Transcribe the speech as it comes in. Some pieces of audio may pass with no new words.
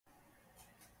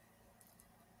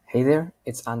Hey there,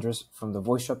 it's Andres from the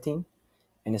VoiceDrop team.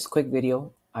 In this quick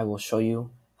video, I will show you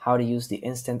how to use the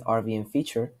instant RVM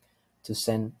feature to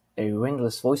send a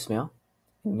ringless voicemail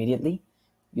immediately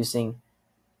using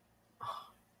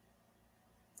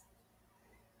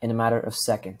in a matter of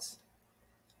seconds.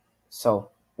 So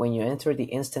when you enter the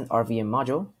instant RVM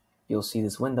module, you'll see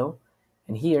this window,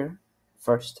 and here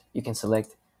first you can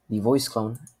select the voice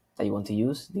clone that you want to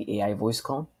use, the AI voice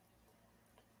clone,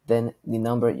 then the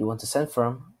number you want to send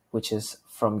from, which is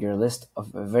from your list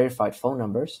of verified phone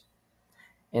numbers,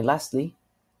 and lastly,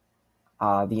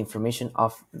 the information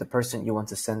of the person you want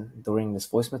to send during this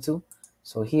voicemail to.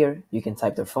 So here you can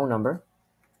type their phone number.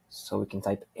 So we can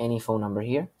type any phone number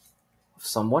here of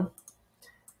someone,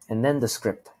 and then the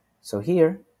script. So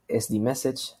here is the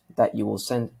message that you will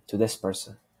send to this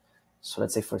person. So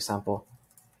let's say, for example,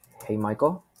 hey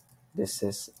Michael, this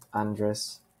is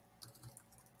Andres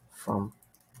from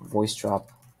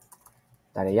VoiceDrop.ai.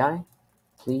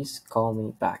 Please call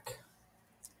me back.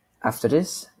 After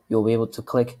this, you'll be able to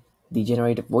click the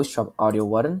Generate VoiceDrop Audio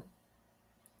button.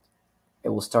 It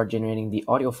will start generating the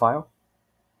audio file.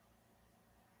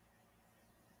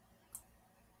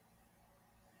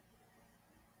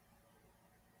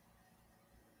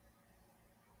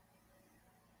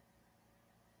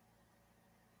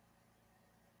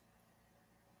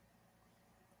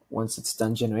 Once it's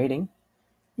done generating,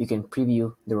 you can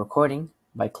preview the recording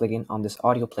by clicking on this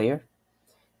audio player.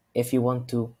 If you want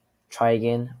to try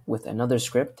again with another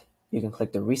script, you can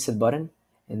click the reset button,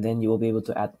 and then you will be able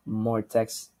to add more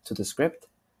text to the script.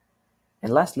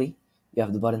 And lastly, you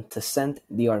have the button to send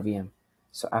the RVM.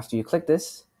 So after you click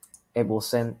this, it will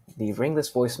send the ringless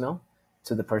voicemail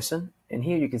to the person. And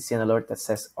here you can see an alert that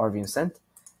says RVM sent.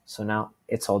 So now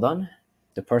it's all done.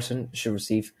 The person should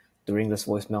receive the ringless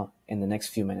voicemail in the next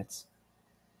few minutes.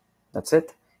 That's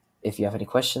it. If you have any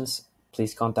questions,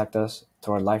 please contact us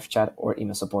through our live chat or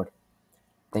email support.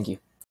 Thank you.